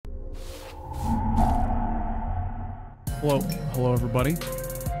Hello everybody.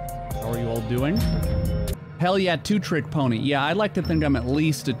 How are you all doing? Hell yeah, two-trick pony. Yeah, I'd like to think I'm at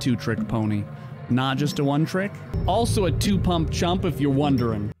least a two-trick pony, not just a one-trick. Also a two-pump chump if you're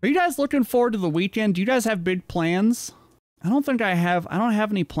wondering. Are you guys looking forward to the weekend? Do you guys have big plans? I don't think I have. I don't have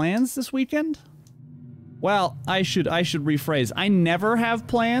any plans this weekend. Well, I should rephrase. I never have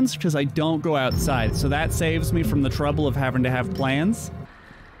plans because I don't go outside, so that saves me from the trouble of having to have plans.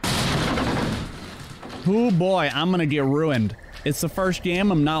 Oh boy, I'm gonna get ruined. It's the first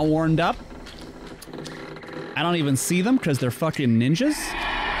game, I'm not warmed up. I don't even see them because they're fucking ninjas.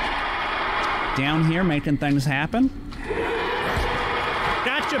 Down here making things happen.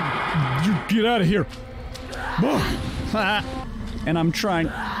 Gotcha! You get out of here. And I'm trying.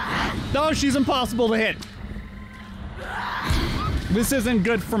 No, she's impossible to hit. This isn't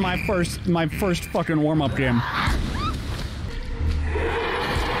good for my first fucking warm-up game.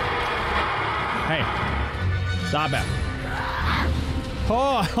 Hey, stop it.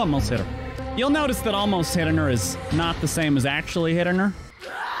 Oh, I almost hit her. You'll notice that almost hitting her is not the same as actually hitting her.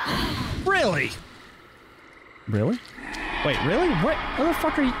 Really? Really? Wait, really? What the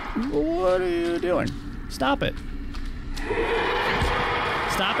fuck are you? What are you doing? Stop it.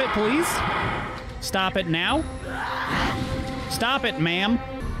 Stop it, please. Stop it now. Stop it, ma'am.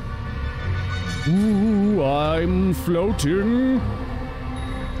 Ooh, I'm floating.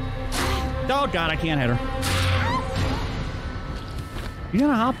 Oh god, I can't hit her. You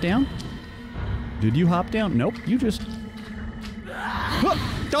gonna hop down? Did you hop down? Nope, you just...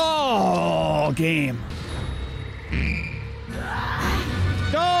 Oh, game.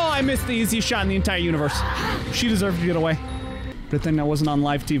 Oh, I missed the easiest shot in the entire universe. She deserved to get away. Good thing that wasn't on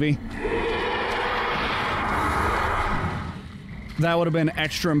live TV. That would have been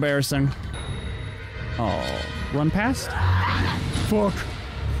extra embarrassing. Oh, run past? Fuck.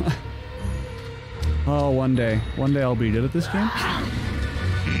 Oh, one day I'll be good at this game.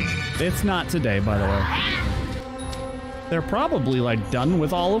 It's not today, by the way. They're probably, like, done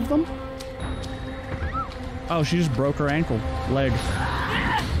with all of them. Oh, she just broke her leg.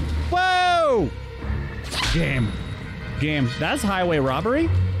 Whoa! Game. That's highway robbery,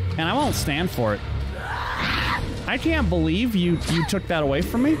 and I won't stand for it. I can't believe you took that away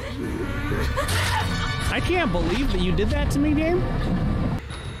from me. I can't believe that you did that to me, game.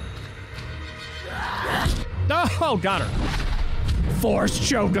 Oh, got her. Force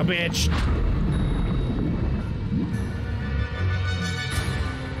choke a bitch.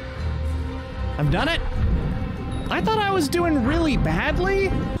 I've done it. I thought I was doing really badly.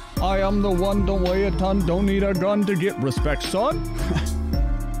 I am the one, don't weigh a ton, don't need a gun to get respect, son.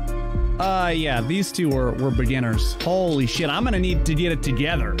 Yeah, these two were beginners. Holy shit, I'm gonna need to get it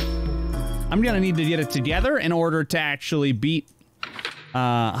together. I'm gonna need to get it together in order to actually beat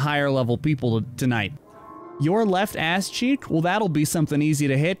higher level people tonight. Your left ass cheek? Well, that'll be something easy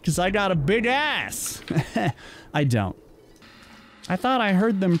to hit because I got a big ass. I don't. I thought I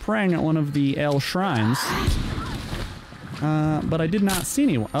heard them praying at one of the L shrines. But I did not see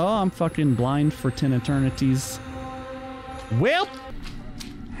anyone. Oh, I'm fucking blind for 10 eternities. Well,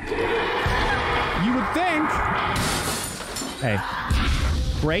 you would think. Hey,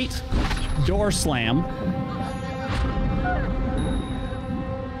 great. Door slam.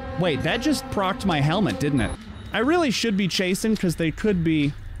 Wait, that just procced my helmet, didn't it? I really should be chasing because they could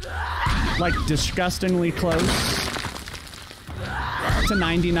be, like, disgustingly close to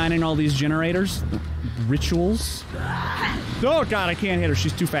 99ing all these generators. Rituals. Oh god, I can't hit her.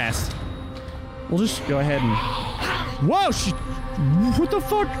 She's too fast. We'll just go ahead and... Whoa, what the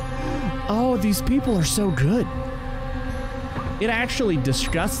fuck? Oh, these people are so good. It actually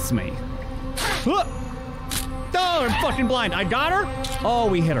disgusts me. Oh, I'm fucking blind. I got her? Oh,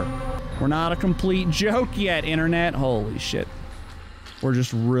 we hit her. We're not a complete joke yet, internet. Holy shit. We're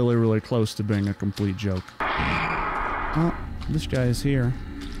just really, really close to being a complete joke. Oh, this guy is here.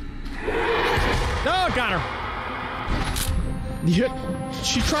 Oh, got her.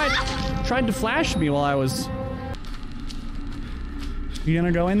 She tried to flash me while I was... You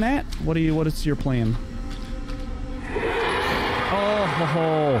gonna go in that? What is your plan?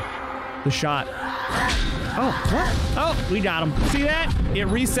 Oh, the shot. Oh, what? Oh, we got him. See that? It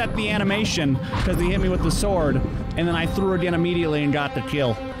reset the animation because he hit me with the sword, and then I threw again immediately and got the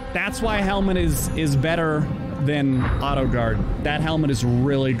kill. That's why helmet is better than auto guard. That helmet is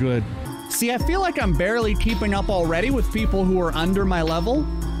really good. See, I feel like I'm barely keeping up already with people who are under my level,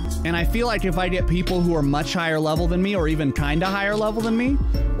 and I feel like if I get people who are much higher level than me, or even kinda higher level than me,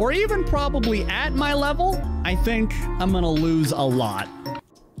 or even probably at my level, I think I'm gonna lose a lot.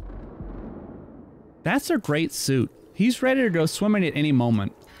 That's a great suit. He's ready to go swimming at any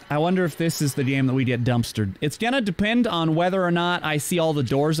moment. I wonder if this is the game that we get dumpstered. It's gonna depend on whether or not I see all the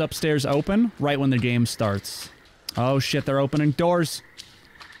doors upstairs open right when the game starts. Oh shit, they're opening doors.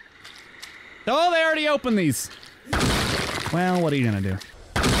 Oh, they already opened these. Well, what are you gonna do?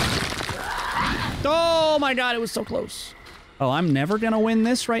 Oh my god, it was so close. Oh, I'm never gonna win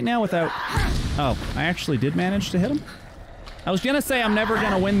this right now without... Oh, I actually did manage to hit him? I was gonna say I'm never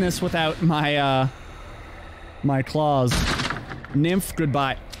gonna win this without my, my claws. Nymph,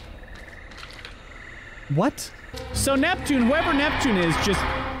 goodbye. What? So Neptune, whoever Neptune is, just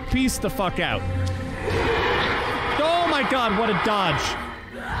peace the fuck out. Oh my god, what a dodge.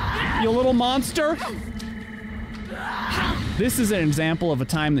 You little monster. This is an example of a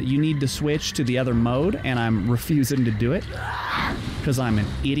time that you need to switch to the other mode, and I'm refusing to do it. Because I'm an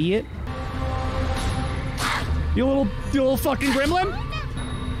idiot. You little fucking gremlin.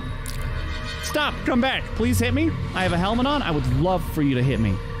 Stop, come back. Please hit me. I have a helmet on. I would love for you to hit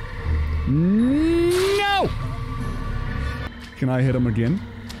me. No! Can I hit him again?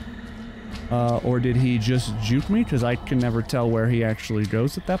 Or did he just juke me? Because I can never tell where he actually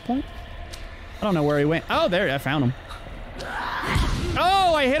goes at that point. I don't know where he went. Oh, there, I found him.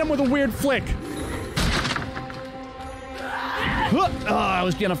 Oh, I hit him with a weird flick. Oh, I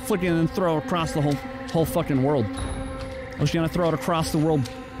was gonna flick it and throw it across the whole fucking world. I was gonna throw it across the world.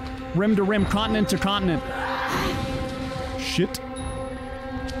 Rim to rim, continent to continent. Shit.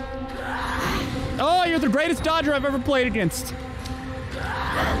 Oh, you're the greatest dodger I've ever played against.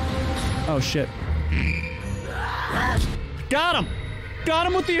 Oh, shit. Got him! Got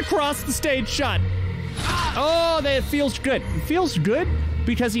him with the across the stage shot. Oh, that feels good. It feels good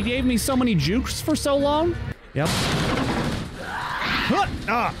because he gave me so many jukes for so long. Yep.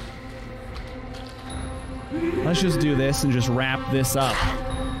 Ah. Let's just do this and just wrap this up.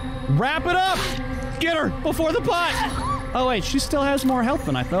 Wrap it up! Get her before the pot! Oh, wait, she still has more health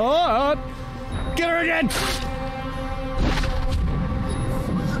than I thought. Get her again!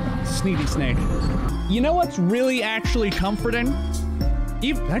 Sneaky snake. You know what's really actually comforting?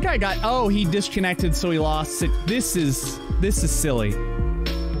 That guy got... Oh, he disconnected, so he lost it. This is silly.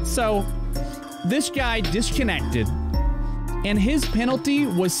 So, this guy disconnected, and his penalty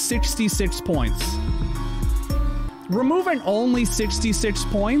was 66 points. Removing only 66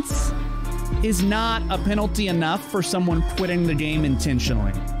 points is not a penalty enough for someone quitting the game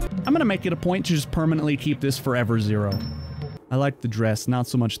intentionally. I'm gonna make it a point to just permanently keep this forever 0. I like the dress, not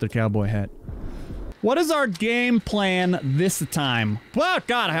so much the cowboy hat. What is our game plan this time? Oh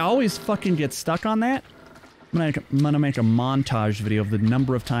god, I always fucking get stuck on that. I'm gonna make a montage video of the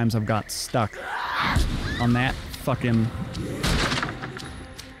number of times I've got stuck on that fucking...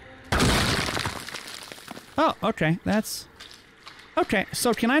 Oh, okay, that's... Okay,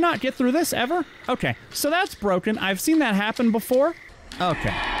 so can I not get through this ever? Okay, so that's broken. I've seen that happen before.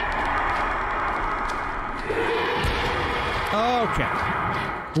 Okay.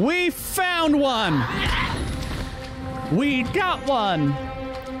 Okay. We found one! We got one!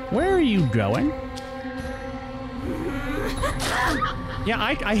 Where are you going? Yeah,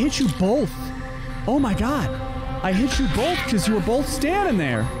 I hit you both. Oh my god. I hit you both because you were both standing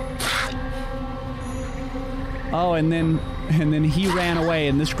there. Oh, and then he ran away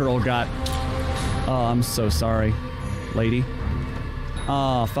and this girl got... Oh, I'm so sorry, lady.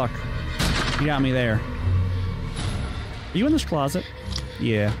 Oh, fuck. You got me there. Are you in this closet?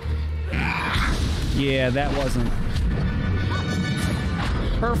 Yeah. Yeah, that wasn't...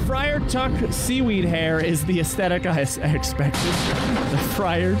 Her Friar Tuck seaweed hair is the aesthetic I expected. The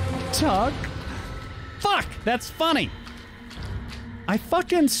Friar Tuck? Fuck! That's funny! I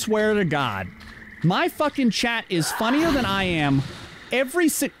fucking swear to God. My fucking chat is funnier than I am every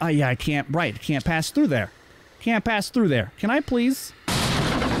Oh, yeah, I can't... Right, can't pass through there. Can't pass through there. Can I please?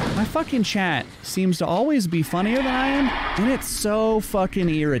 My fucking chat seems to always be funnier than I am, and it's so fucking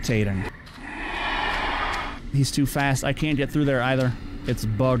irritating. He's too fast. I can't get through there either. It's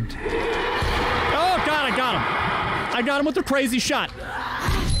bugged. Oh, God, I got him. I got him with the crazy shot.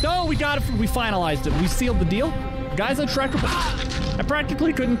 No, we got it. We finalized it. We sealed the deal. Guy's untrackable. I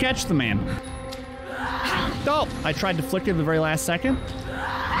practically couldn't catch the man. Oh, I tried to flick it at the very last second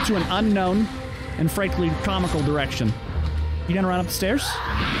to an unknown and frankly comical direction. You gonna run up the stairs?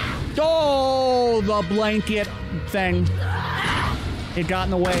 Oh, the blanket thing. It got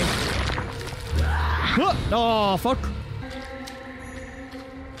in the way. Oh, fuck.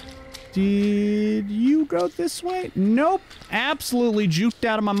 Did you go this way? Nope. Absolutely juked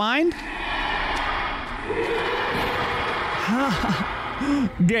out of my mind.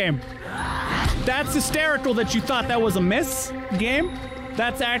 Game. That's hysterical that you thought that was a miss, game.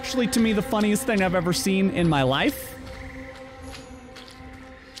 That's actually, to me, the funniest thing I've ever seen in my life.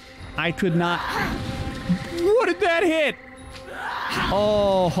 I could not. What did that hit?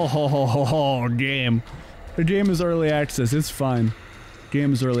 Oh, game. The game is early access. It's fine.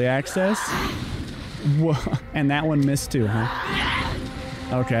 Game is early access. Whoa. And that one missed too, huh?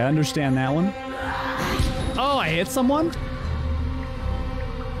 Okay, I understand that one. Oh, I hit someone?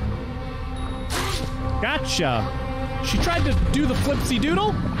 Gotcha. She tried to do the flipsy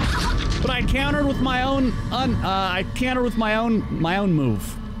doodle, but I countered with my own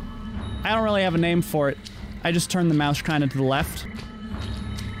move. I don't really have a name for it. I just turned the mouse kind of to the left.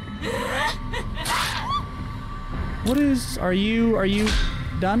 What is, are you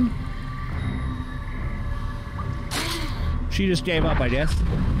done? She just gave up, I guess.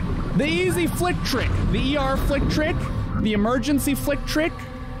 The easy flick trick, the ER flick trick, the emergency flick trick.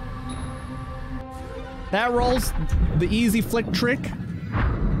 That rolls the easy flick trick.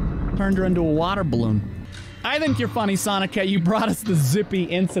 Turned her into a water balloon. I think you're funny, Sonoket. You brought us the zippy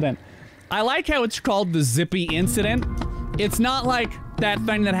incident. I like how it's called the zippy incident. It's not like that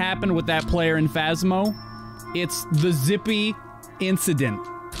thing that happened with that player in Phasmo. It's the zippy incident.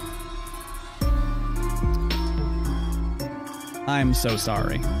 I'm so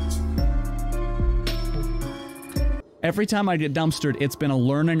sorry. Every time I get dumpstered, it's been a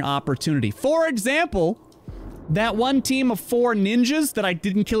learning opportunity. For example, that one team of 4 ninjas that I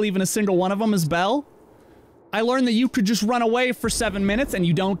didn't kill even a single one of them as Belle. I learned that you could just run away for 7 minutes and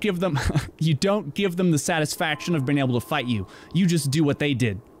you don't give them you don't give them the satisfaction of being able to fight you. You just do what they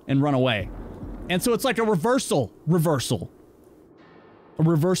did and run away. And so it's like a reversal. A reversal.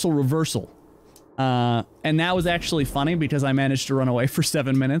 And that was actually funny because I managed to run away for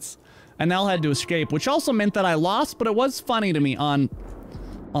 7 minutes. And Nell had to escape, which also meant that I lost, but it was funny to me on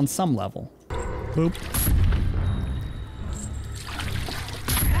some level. Boop.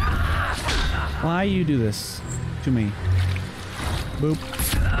 Why you do this to me? Boop.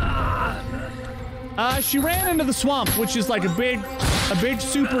 She ran into the swamp, which is like a big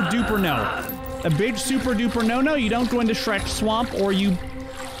super duper no. A big super duper no. You don't go into Shrek's swamp or you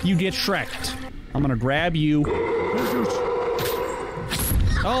get Shrek'd. I'm gonna grab you.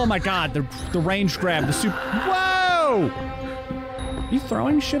 Oh my god, the range grab, the super. Whoa! You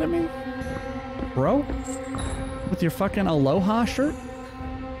throwing shit at me? Bro? With your fucking Aloha shirt?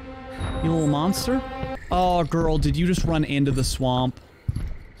 You little monster? Oh, girl, did you just run into the swamp?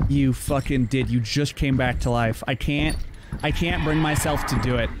 You fucking did. You just came back to life. I can't bring myself to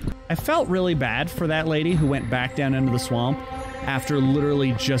do it. I felt really bad for that lady who went back down into the swamp after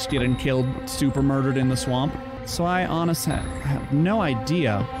literally just getting killed, super murdered in the swamp. So I honestly have no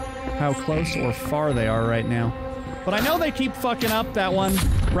idea how close or far they are right now. But I know they keep fucking up that one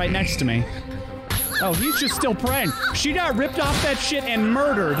right next to me. Oh, he's just still praying. She got ripped off that shit and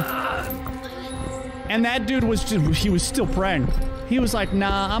murdered. And that dude was just, he was still praying. He was like,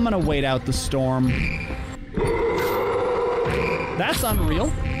 nah, I'm gonna wait out the storm. That's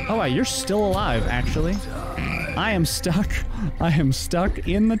unreal. Oh, wow, you're still alive, actually. I am stuck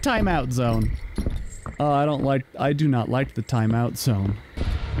in the timeout zone. I do not like the timeout zone.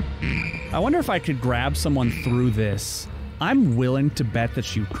 I wonder if I could grab someone through this. I'm willing to bet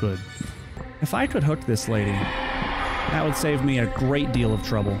that you could. If I could hook this lady, that would save me a great deal of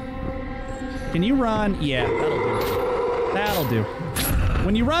trouble. Can you run? Yeah, that'll do.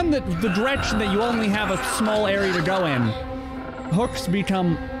 When you run the direction that you only have a small area to go in, hooks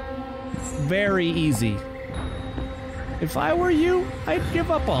become very easy. If I were you, I'd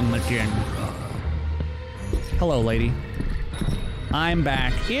give up on the king. Hello, lady. I'm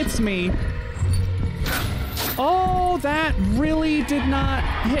back. It's me. Oh, that really did not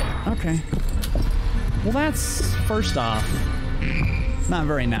hit. Okay. Well, that's, first off, not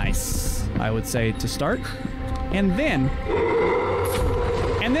very nice, I would say, to start. And then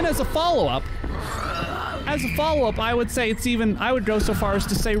as a follow-up, I would say it's even, I would go so far as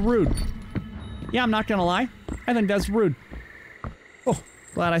to say rude. Yeah, I'm not gonna lie. I think that's rude. Oh,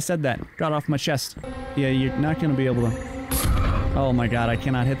 glad I said that. Got off my chest. Yeah, you're not gonna be able to... Oh my god, I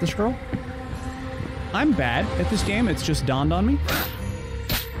cannot hit this girl. I'm bad at this game, it's just dawned on me.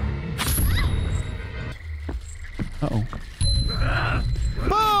 Uh-oh.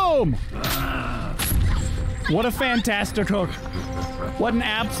 Boom! What a fantastic hook. What an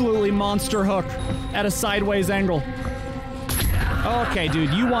absolutely monster hook at a sideways angle. Okay,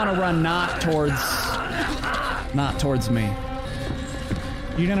 dude, you want to run not towards me.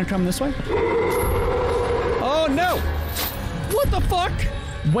 You gonna come this way? Oh, no! What the fuck?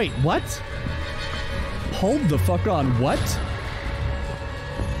 Wait, what? Hold the fuck on, what?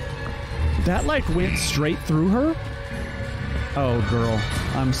 That, like, went straight through her? Oh, girl.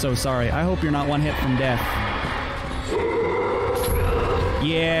 I'm so sorry. I hope you're not one hit from death.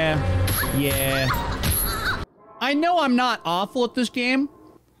 Yeah. I know I'm not awful at this game,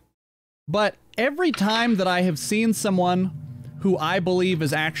 but every time that I have seen someone who I believe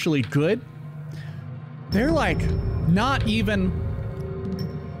is actually good, they're like not even,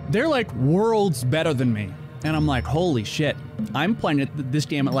 they're like worlds better than me. And I'm like, holy shit, I'm playing this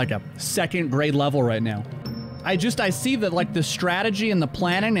game at like a 2nd grade level right now. I see that like the strategy and the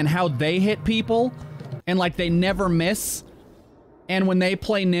planning and how they hit people and like they never miss. And when they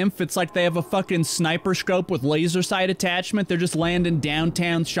play Nymph, it's like they have a fucking sniper scope with laser sight attachment. They're just landing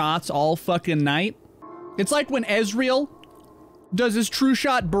downtown shots all fucking night. It's like when Ezreal does his true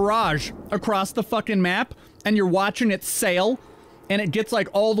shot barrage across the fucking map and you're watching it sail and it gets like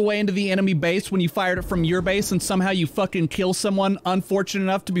all the way into the enemy base when you fired it from your base and somehow you fucking kill someone unfortunate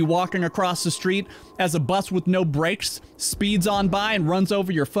enough to be walking across the street as a bus with no brakes speeds on by and runs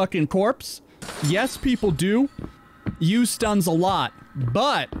over your fucking corpse. Yes, people do use stuns a lot,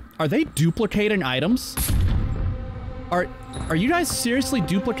 but are they duplicating items? Are you guys seriously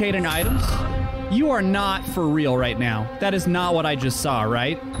duplicating items? You are not for real right now. That is not what I just saw,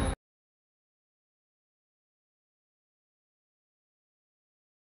 right?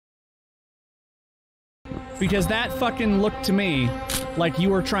 Because that fucking looked to me like you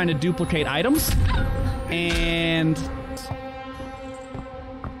were trying to duplicate items, and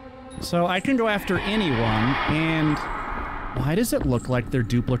so I can go after anyone, and why does it look like they're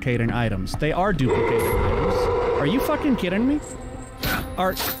duplicating items? They are duplicating items. Are you fucking kidding me?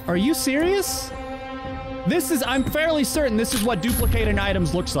 Are you serious? I'm fairly certain this is what duplicating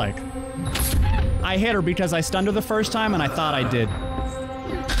items looks like. I hit her because I stunned her the first time and I thought I did.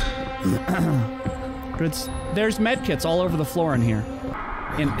 There's medkits all over the floor in here.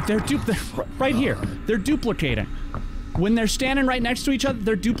 And they're right here. They're duplicating. When they're standing right next to each other,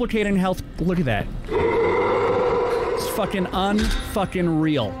 they're duplicating health. Look at that. It's fucking unfucking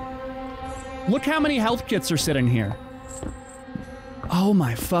real. Look how many health kits are sitting here. Oh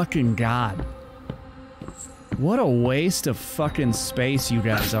my fucking god. What a waste of fucking space you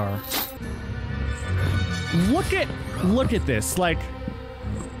guys are. Look at this. Like,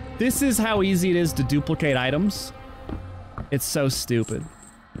 this is how easy it is to duplicate items. It's so stupid.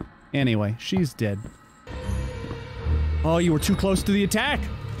 Anyway, she's dead. Oh, you were too close to the attack.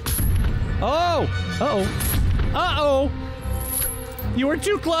 Oh! Uh-oh. Uh-oh! You were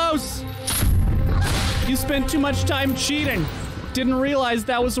too close! You spent too much time cheating. Didn't realize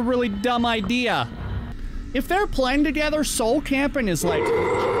that was a really dumb idea. If they're playing together, soul camping is like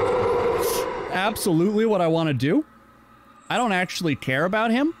absolutely what I want to do. I don't actually care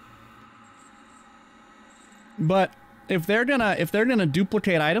about him. But if they're gonna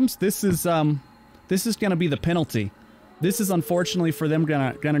duplicate items, this is gonna be the penalty. This is unfortunately for them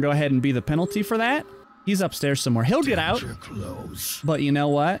gonna go ahead and be the penalty for that. He's upstairs somewhere. He'll get out. But you know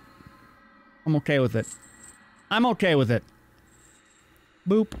what? I'm okay with it. I'm okay with it.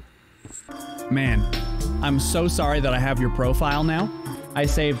 Boop. Man, I'm so sorry that I have your profile now. I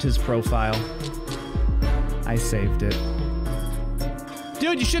saved his profile. I saved it.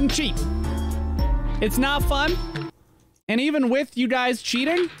 Dude, you shouldn't cheat. It's not fun. And even with you guys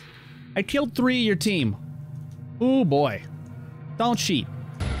cheating, I killed 3 of your team. Ooh boy. Don't cheat.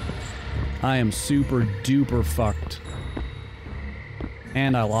 I am super duper fucked.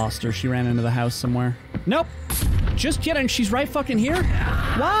 And I lost her. She ran into the house somewhere. Nope. Just kidding. She's right fucking here.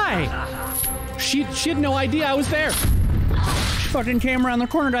 Why? She had no idea I was there. She fucking came around the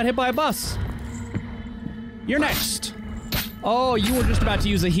corner, got hit by a bus. You're next. Oh, you were just about to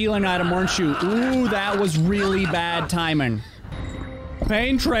use a healing item, weren't you? Ooh, that was really bad timing.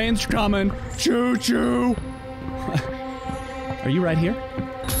 Pain train's coming. Choo choo. Are you right here?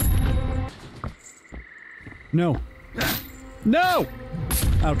 No. No!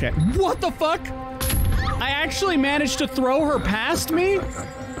 Okay. What the fuck? I actually managed to throw her past me?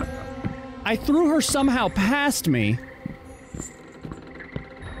 I threw her somehow past me.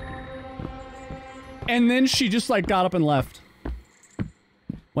 And then she just like got up and left.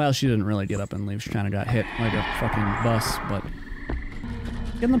 Well, she didn't really get up and leave. She kind of got hit like a fucking bus, but...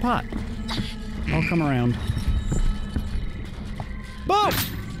 Get in the pot. I'll come around. Boom!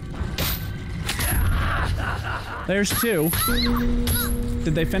 There's 2.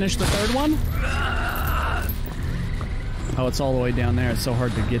 Did they finish the 3rd one? Oh, it's all the way down there. It's so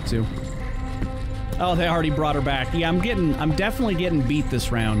hard to get to. Oh, they already brought her back. Yeah, I'm definitely getting beat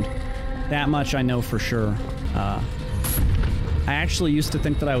this round. That much I know for sure. I actually used to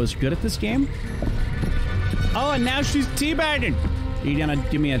think that I was good at this game. Oh, and now she's teabagging. Are you gonna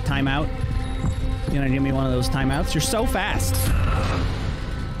give me a timeout? You gonna give me one of those timeouts? You're so fast.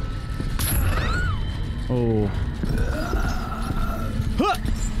 Oh. Huh!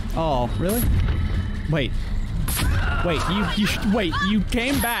 Oh, really? Wait. Wait, you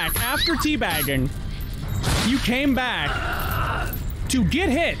came back after teabagging. You came back to get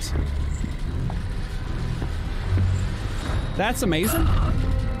hit. That's amazing.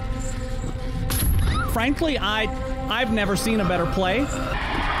 Frankly, I've never seen a better play.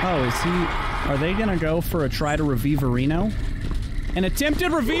 Oh, is he... Are they gonna go for a try to Reviverino? An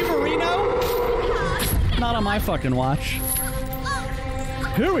attempted Reviverino? Not on my fucking watch.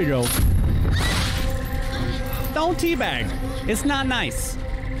 Here we go. Don't teabag. It's not nice.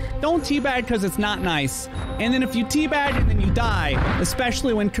 Don't teabag because it's not nice. And then if you teabag and then you die,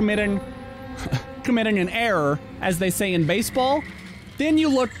 especially when committing an error, as they say in baseball, then you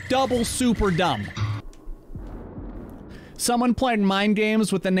look double super dumb. Someone playing mind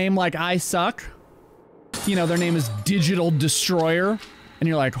games with a name like I Suck. You know, their name is Digital Destroyer. And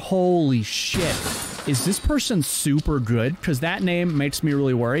you're like, holy shit. Is this person super good? Because that name makes me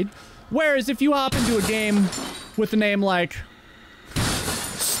really worried. Whereas if you hop into a game with a name like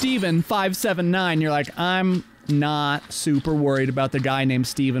Steven579, you're like, I'm not super worried about the guy named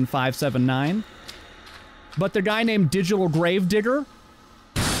Steven579. But the guy named Digital Gravedigger,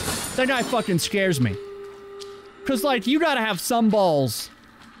 that guy fucking scares me. Because, like, you gotta have some balls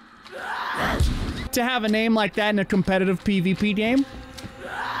to have a name like that in a competitive PvP game.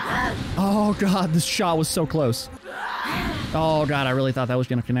 Oh, God, this shot was so close. Oh, God, I really thought that was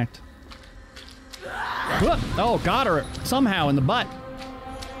gonna connect. Oh, got her somehow in the butt.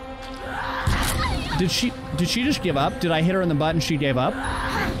 Did she just give up? Did I hit her in the butt and she gave up?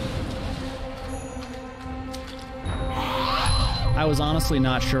 I was honestly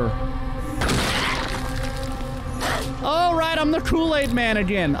not sure. Oh, right, I'm the Kool-Aid Man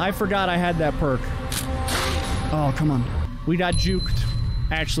again. I forgot I had that perk. Oh, come on. We got juked.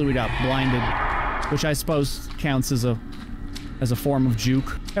 Actually, we got blinded, which I suppose counts as a form of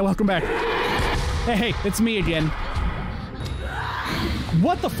juke. Hey, welcome back. Hey, it's me again.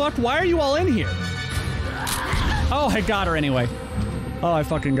 What the fuck? Why are you all in here? Oh, I got her anyway. Oh, I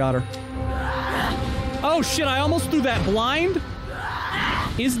fucking got her. Oh, shit, I almost threw that blind?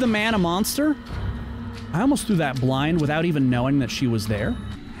 Is the man a monster? I almost threw that blind without even knowing that she was there.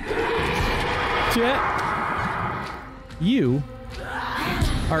 You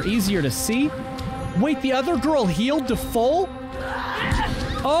are easier to see. Wait, the other girl healed to full?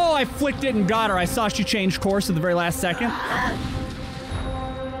 Oh, I flicked it and got her. I saw she changed course at the very last second.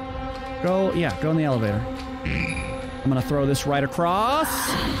 Go in the elevator. I'm gonna throw this right across.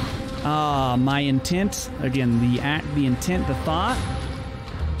 Ah, my intent, again, the intent, the thought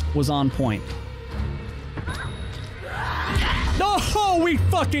was on point. Oh, we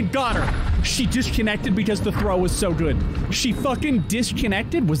fucking got her! She disconnected because the throw was so good. She fucking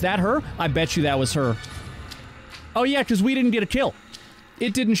disconnected? Was that her? I bet you that was her. Oh yeah, because we didn't get a kill.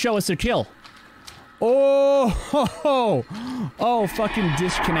 It didn't show us a kill. Oh, fucking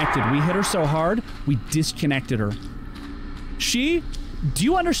disconnected. We hit her so hard, we disconnected her. Do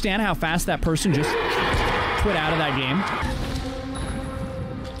you understand how fast that person just quit out of that game?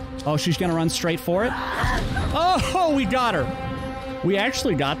 Oh, she's gonna run straight for it? Oh, we got her. We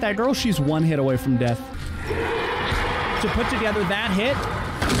actually got that girl. She's one hit away from death. To put together that hit,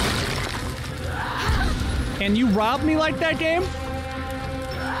 and you robbed me like that, game?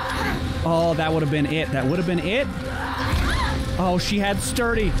 Oh, that would have been it. That would have been it. Oh, she had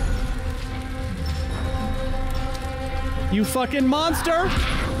sturdy. You fucking monster!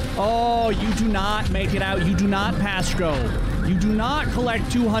 Oh, you do not make it out. You do not pass go. You do not collect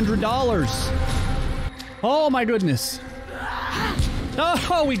 $200. Oh my goodness.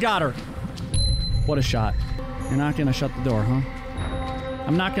 Oh, we got her. What a shot. You're not gonna shut the door, huh?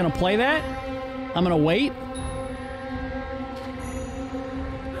 I'm not gonna play that. I'm gonna wait.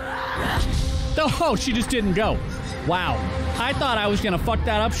 Oh, she just didn't go. Wow. I thought I was gonna fuck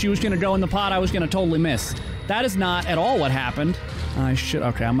that up. She was gonna go in the pot. I was gonna totally miss. That is not at all what happened. I should...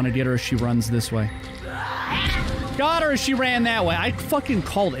 Okay, I'm gonna get her as she runs this way. Got her as she ran that way. I fucking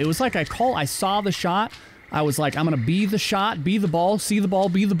called it. It was like I saw the shot. I was like, I'm gonna be the shot, be the ball, see the ball,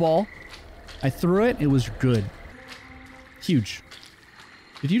 be the ball. I threw it. It was good. Huge.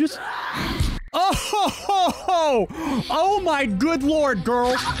 Did you just... Oh my good lord,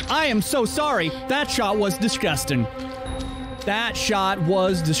 girl. I am so sorry. That shot was disgusting. That shot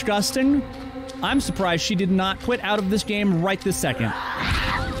was disgusting. I'm surprised she did not quit out of this game right this second.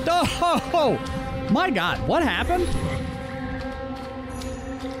 Oh my god, what happened?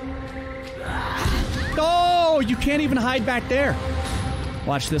 Oh, you can't even hide back there.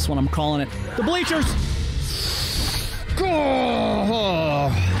 Watch this one, I'm calling it. The bleachers! Oh.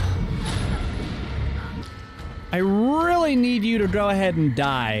 I really need you to go ahead and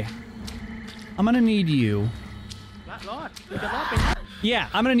die. I'm gonna need you. Yeah,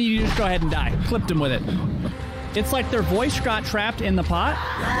 I'm gonna need you to just go ahead and die. Clipped him with it. It's like their voice got trapped in the pot.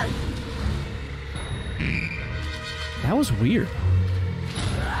 That was weird.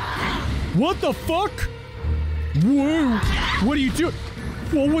 What the fuck? Whoa! What are you doing?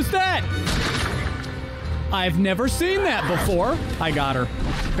 What was that? I've never seen that before. I got her.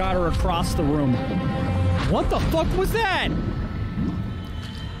 Got her across the room. What the fuck was that?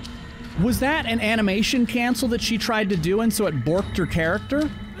 Was that an animation cancel that she tried to do and so it borked her character?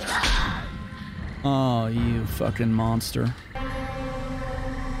 Oh, you fucking monster.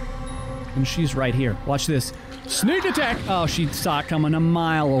 And she's right here. Watch this. Sneak attack! Oh, she saw it coming a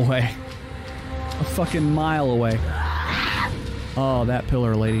mile away. A fucking mile away. Oh, that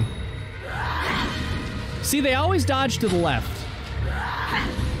pillar lady. See, they always dodge to the left.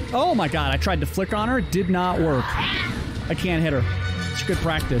 Oh my god, I tried to flick on her. It did not work. I can't hit her. It's good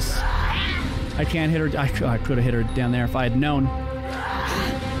practice. I can't hit her. I could have hit her down there if I had known.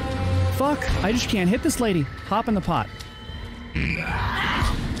 Fuck, I just can't hit this lady. Hop in the pot.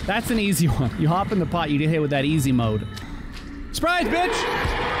 That's an easy one. You hop in the pot, you get hit with that easy mode. Surprise, bitch!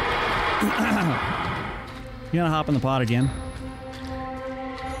 You gonna hop in the pot again?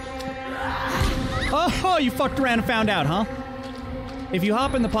 Oh, you fucked around and found out, huh? If you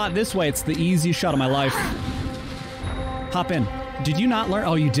hop in the pot this way, it's the easiest shot of my life. Hop in. Did you not learn?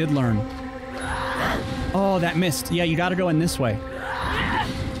 Oh, you did learn. Oh, that missed. Yeah, you gotta go in this way.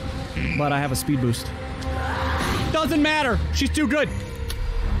 But I have a speed boost. Doesn't matter. She's too good.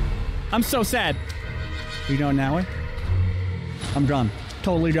 I'm so sad. Are you going that way? I'm gone.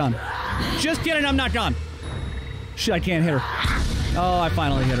 Totally gone. Just kidding, I'm not gone. Shit, I can't hit her. Oh, I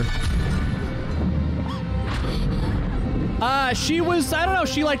finally hit her. She was, I don't know,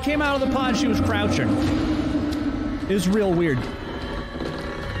 she like came out of the pot and she was crouching. It was real weird.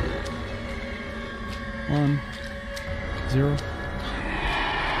 1, 0.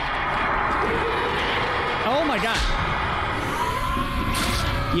 Oh my god.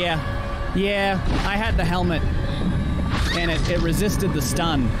 Yeah, I had the helmet. And it resisted the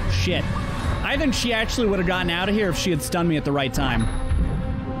stun. Shit. I think she actually would have gotten out of here if she had stunned me at the right time.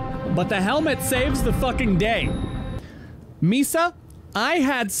 But the helmet saves the fucking day. Misa, I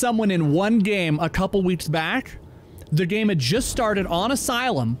had someone in one game a couple weeks back. The game had just started on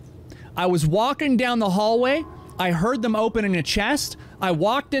Asylum. I was walking down the hallway. I heard them opening a chest. I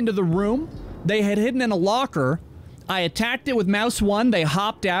walked into the room. They had hidden in a locker. I attacked it with mouse 1. They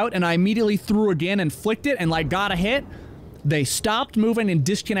hopped out, and I immediately threw again and flicked it and, like, got a hit. They stopped moving and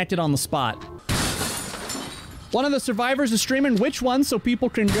disconnected on the spot. One of the survivors is streaming. Which one, so people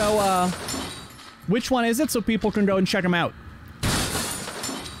can go, which one is it, so people can go and check them out?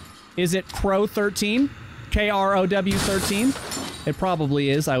 Is it Crow13? K-R-O-W 13? It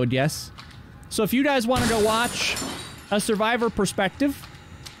probably is, I would guess. So if you guys want to go watch a survivor perspective,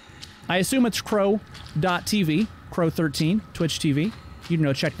 I assume it's crow.tv, Crow13, Twitch TV. You can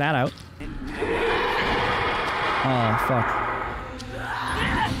go check that out. Oh, fuck.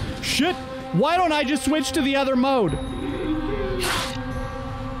 Shit! Why don't I just switch to the other mode?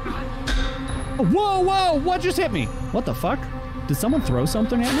 Whoa, whoa! What just hit me? What the fuck? Did someone throw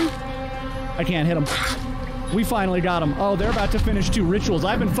something at me? I can't hit him. We finally got him. Oh, they're about to finish 2 rituals.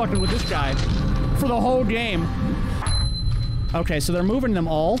 I've been fucking with this guy for the whole game. Okay, so they're moving them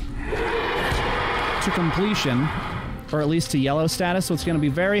all to completion, or at least to yellow status, so it's going to be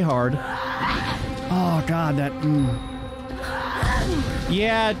very hard. Oh, God, that...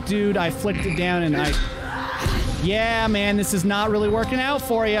 Yeah, dude, I flicked it down and I... Yeah, man, this is not really working out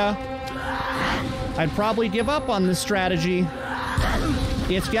for you. I'd probably give up on this strategy.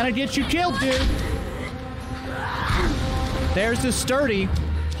 It's gonna get you killed, dude. There's the sturdy.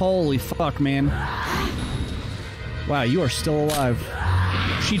 Holy fuck, man. Wow, you are still alive.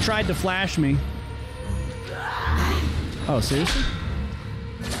 She tried to flash me. Oh, seriously?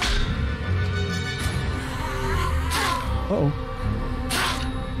 Uh-oh.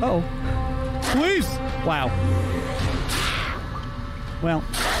 Uh-oh. Please! Wow. Well,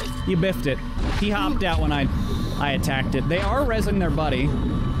 you biffed it. He hopped out when I attacked it. They are rezzing their buddy.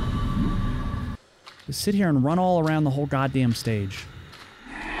 Just sit here and run all around the whole goddamn stage.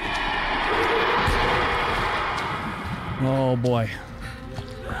 Oh, boy.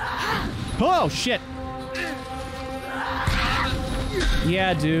 Oh, shit!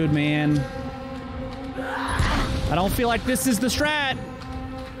 Yeah, dude, man. I don't feel like this is the strat.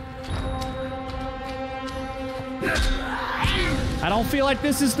 I don't feel like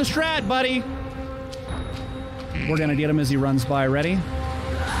this is the strat, buddy. We're gonna get him as he runs by. Ready?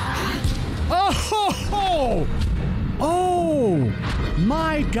 Oh, ho, ho! Oh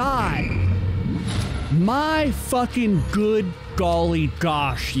my god. My fucking good golly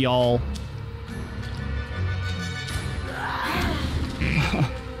gosh, y'all.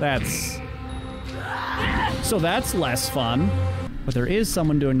 So that's less fun. But there is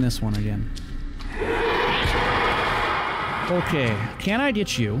someone doing this one again. Okay, can I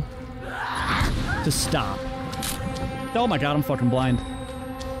get you to stop? Oh my god, I'm fucking blind.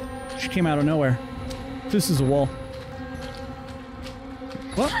 She came out of nowhere. This is a wall.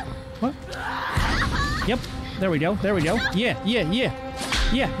 What? What? Yep, there we go, there we go. Yeah.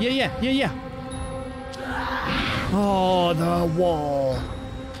 Oh, the wall.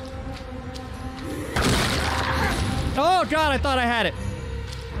 Oh god, I thought I had it.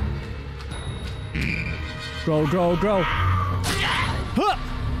 Go. Huh!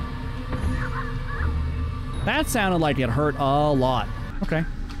 That sounded like it hurt a lot. Okay.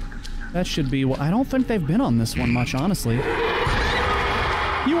 That should be what... I don't think they've been on this one much, honestly.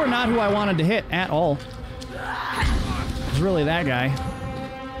 You are not who I wanted to hit at all. It was really that guy.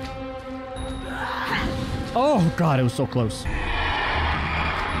 Oh god, it was so close.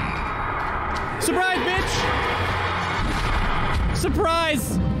 Surprise, bitch!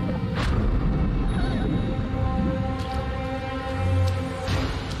 Surprise!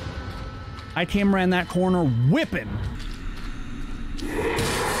 I came around that corner whipping. Boom!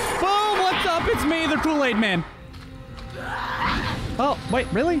 What's up? It's me, the Kool-Aid Man. Oh, wait,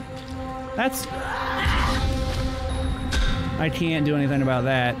 really? That's... I can't do anything about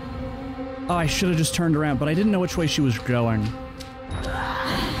that. Oh, I should have just turned around, but I didn't know which way she was going.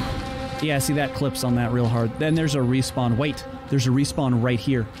 Yeah, see, that clips on that real hard. Then there's a respawn. Wait, there's a respawn right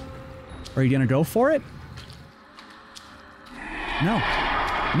here. Are you gonna go for it? No.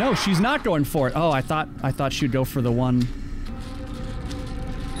 No, she's not going for it. Oh, I thought she'd go for the one.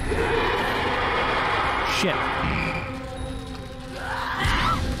 Shit.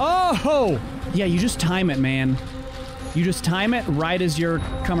 Oh! Yeah, you just time it, man. You just time it right as you're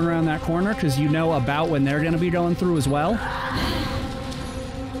coming around that corner, because you know about when they're gonna be going through as well.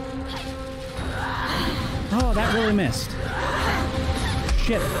 Oh, that really missed.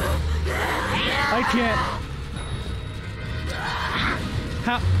 Shit. I can't.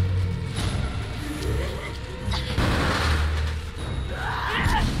 How?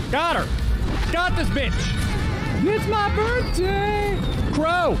 Got her! Got this bitch! It's my birthday!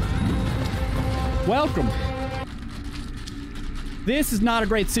 Crow! Welcome. This is not a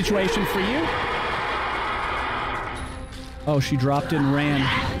great situation for you. Oh, she dropped it and ran.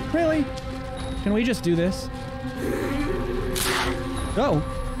 Really? Can we just do this? Oh!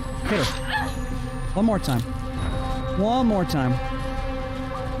 Hit her. One more time. One more time.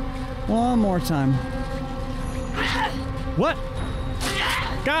 One more time. What?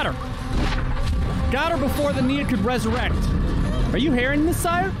 Got her. Got her before the Nia could resurrect. Are you hearing this,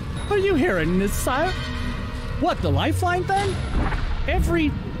 sire? Are you hearing this, sire? What, the lifeline thing?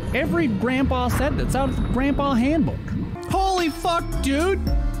 Every grandpa said that's out of the grandpa handbook. Holy fuck, dude!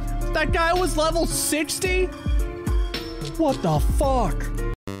 That guy was level 60? What the fuck?